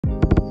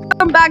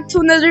Welcome back to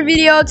another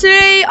video.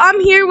 Today I'm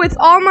here with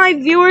all my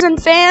viewers and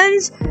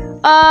fans.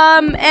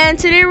 And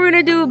today we're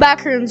gonna do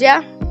backrooms,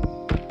 yeah?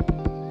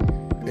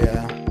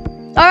 Yeah.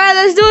 Alright,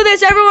 let's do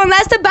this, everyone.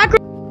 That's the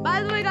backroom.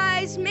 By the way,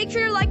 guys, make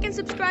sure you like and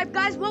subscribe.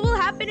 Guys, what will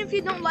happen if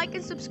you don't like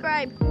and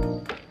subscribe?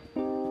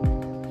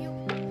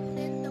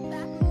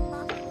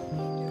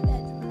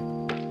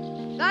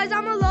 Guys,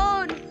 I'm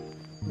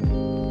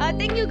alone. I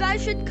think you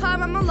guys should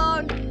come. I'm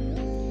alone.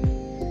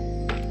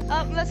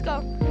 Let's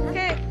go.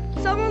 Okay,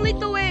 someone lead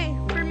the way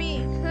for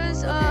me,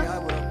 cause I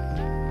will.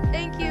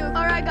 thank you.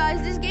 All right,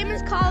 guys, this game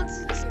is called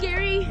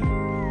Scary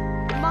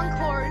Monk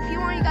Horror. If you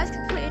want, you guys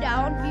can play it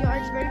out on VR.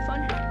 It's very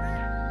fun.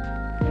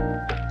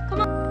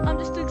 Come on, I'm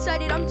just too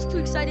excited. I'm just too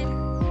excited.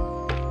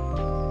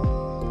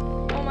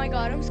 Oh my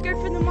God, I'm scared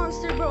for the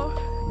monster, bro.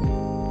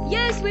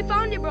 Yes, we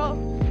found it, bro.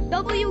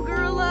 W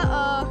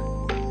Gorilla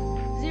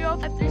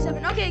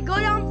 0537. Okay, go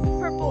down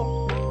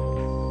purple.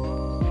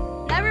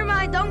 Never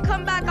mind, don't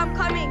come back. I'm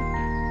coming.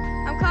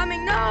 I'm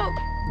coming. No,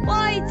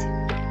 white,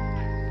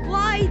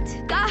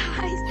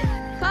 guys,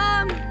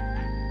 come.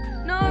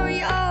 No,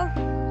 y'all,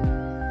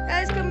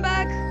 guys, come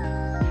back.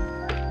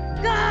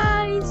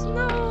 Guys,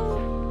 no.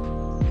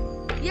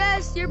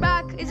 Yes, you're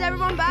back. Is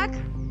everyone back?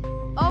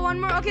 Oh, one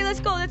more. Okay, let's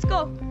go. Let's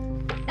go.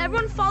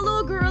 Everyone follow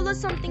a gorilla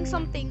something.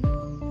 Where's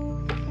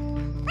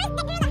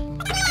the gorilla?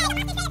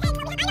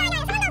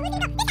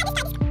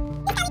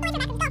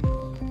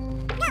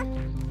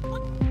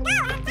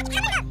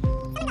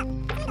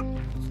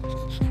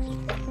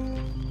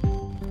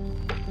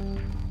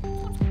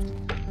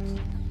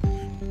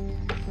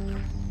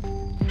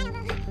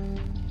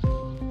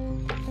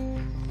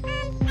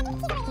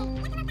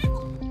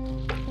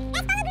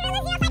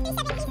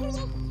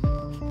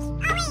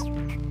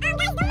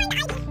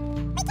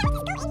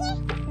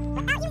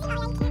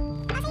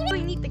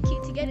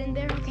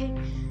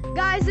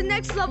 Guys, the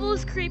next level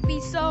is creepy,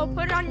 so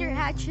put on your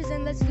hatches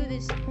and let's do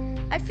this.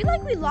 I feel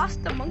like we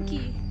lost the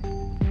monkey.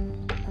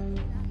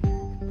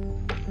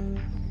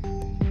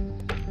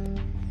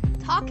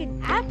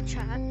 Talking app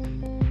chat.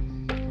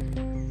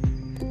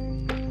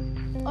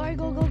 Alright,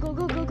 go. Go,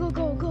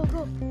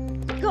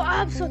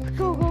 Absol,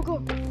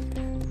 go.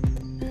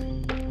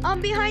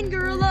 I'm behind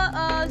Gorilla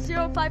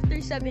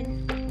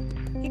 0537.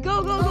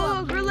 Go,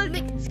 Gorilla,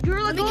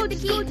 go,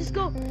 just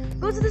go.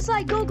 Go to the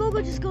side, go,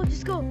 just go.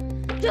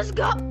 Just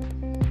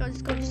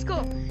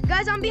go.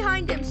 Guys, I'm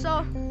behind him,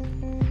 so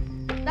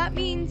that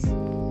means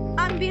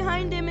I'm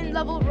behind him in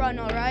level run,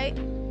 alright?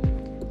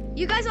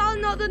 You guys all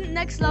know the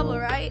next level,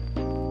 right?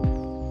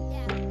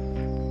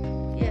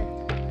 Yeah.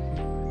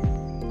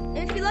 And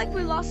I feel like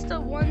we lost the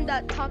one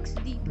that talks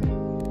deep.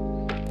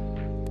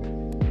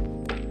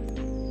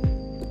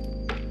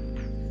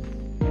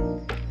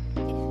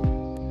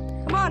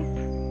 Come on.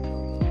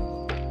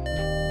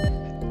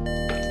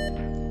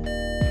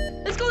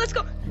 Let's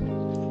go.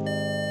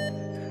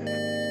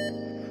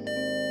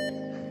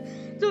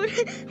 Dude,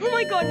 oh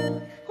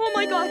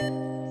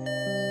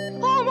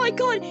my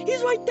god,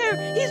 he's right there,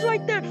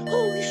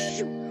 holy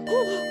shoot,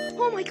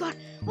 oh my god,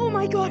 oh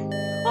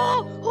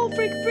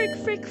frick,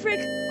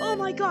 oh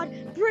my god,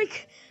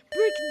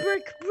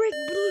 brick,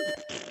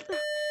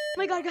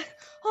 my god,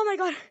 oh my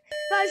god,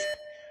 guys,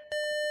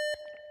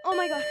 oh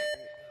my god,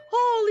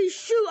 holy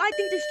shoot, I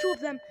think there's two of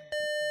them,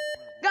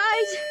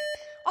 guys,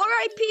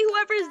 R.I.P.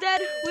 whoever is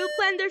dead, we'll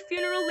plan their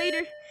funeral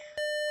later.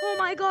 Oh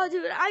my god,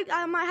 dude,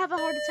 I might have a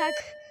heart attack.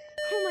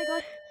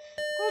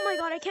 Oh my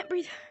god, I can't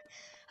breathe.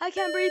 I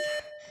can't breathe.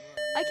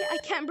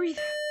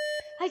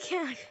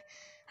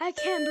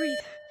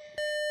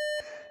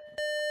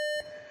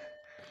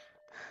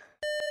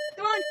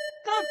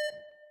 Come.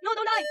 No,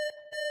 don't die.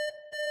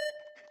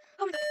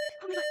 Oh my god.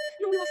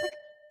 No, we lost like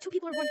 2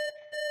 people or 1.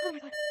 Oh my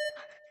god.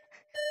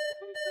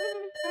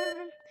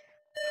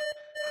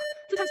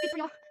 2 times speed for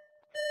y'all.